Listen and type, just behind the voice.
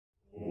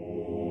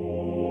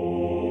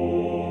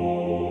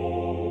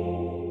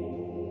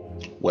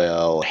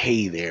Well,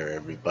 hey there,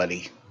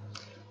 everybody.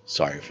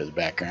 Sorry for the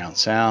background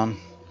sound,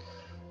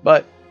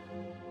 but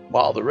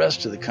while the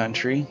rest of the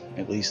country,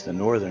 at least the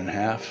northern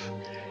half,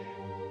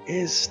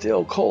 is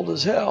still cold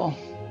as hell,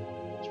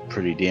 it's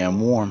pretty damn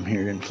warm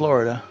here in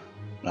Florida.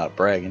 Not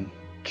bragging,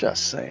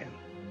 just saying.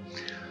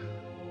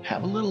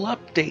 Have a little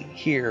update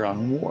here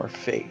on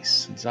Warface,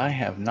 since I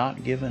have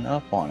not given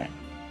up on it.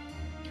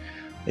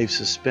 They've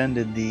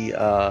suspended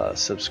the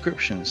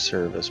subscription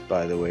service,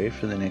 by the way,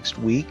 for the next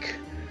week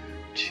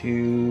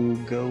to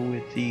go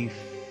with the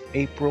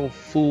April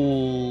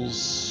Fool's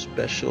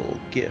special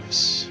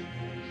gifts.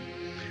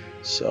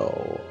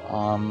 So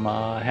I'm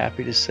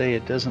happy to say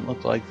it doesn't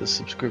look like the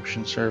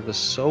subscription service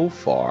so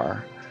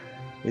far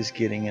is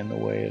getting in the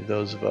way of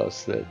those of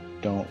us that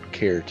don't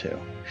care to.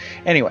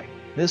 Anyway,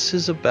 this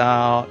is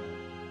about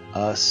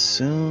a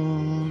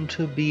soon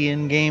to be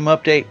in-game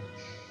update.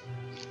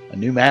 A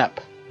new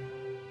map.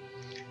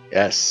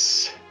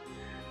 Yes,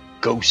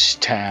 Ghost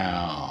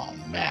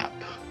Town map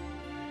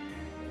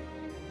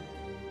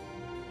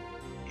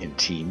in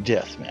Team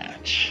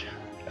Deathmatch.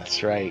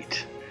 That's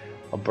right,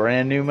 a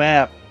brand new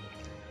map.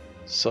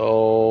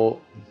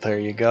 So there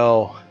you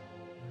go.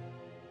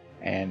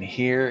 And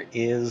here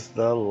is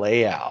the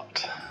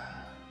layout.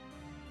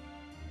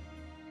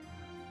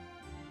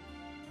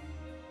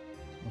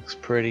 Looks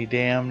pretty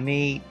damn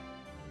neat.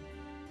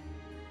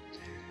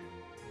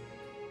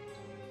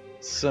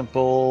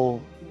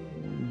 Simple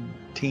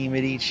team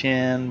at each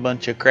end,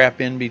 bunch of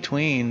crap in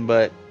between,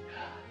 but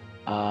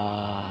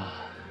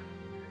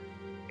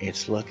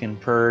it's looking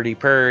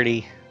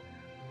pretty.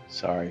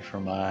 Sorry for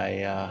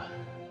my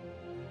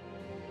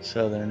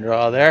southern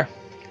draw there,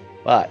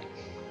 but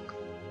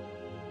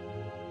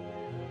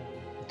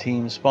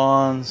team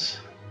spawns.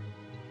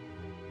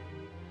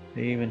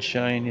 They're even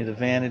showing you the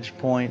vantage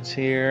points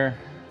here.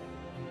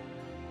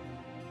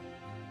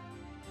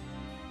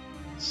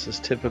 This is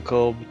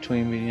typical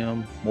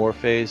between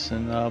Warface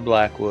and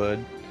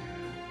Blackwood.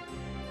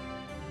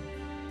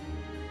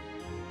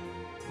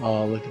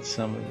 Oh, look at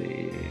some of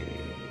these.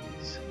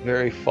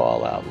 Very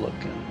Fallout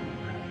looking.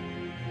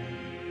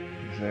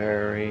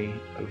 Very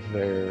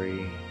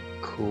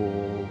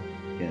cool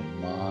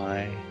in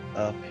my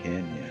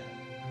opinion.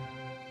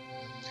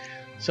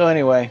 So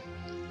anyway,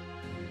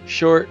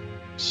 short,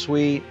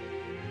 sweet,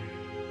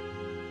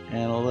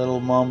 and a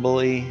little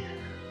mumbly,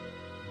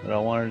 but I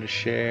wanted to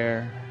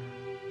share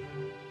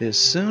this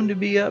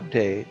soon-to-be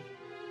update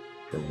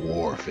for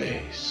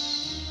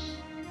Warface.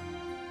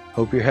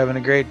 Hope you're having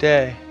a great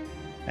day,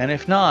 and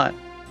if not,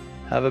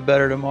 have a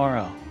better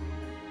tomorrow.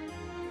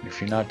 If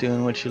you're not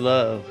doing what you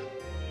love,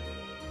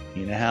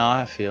 you know how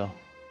I feel.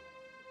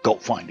 Go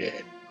find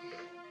it.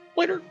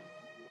 Later.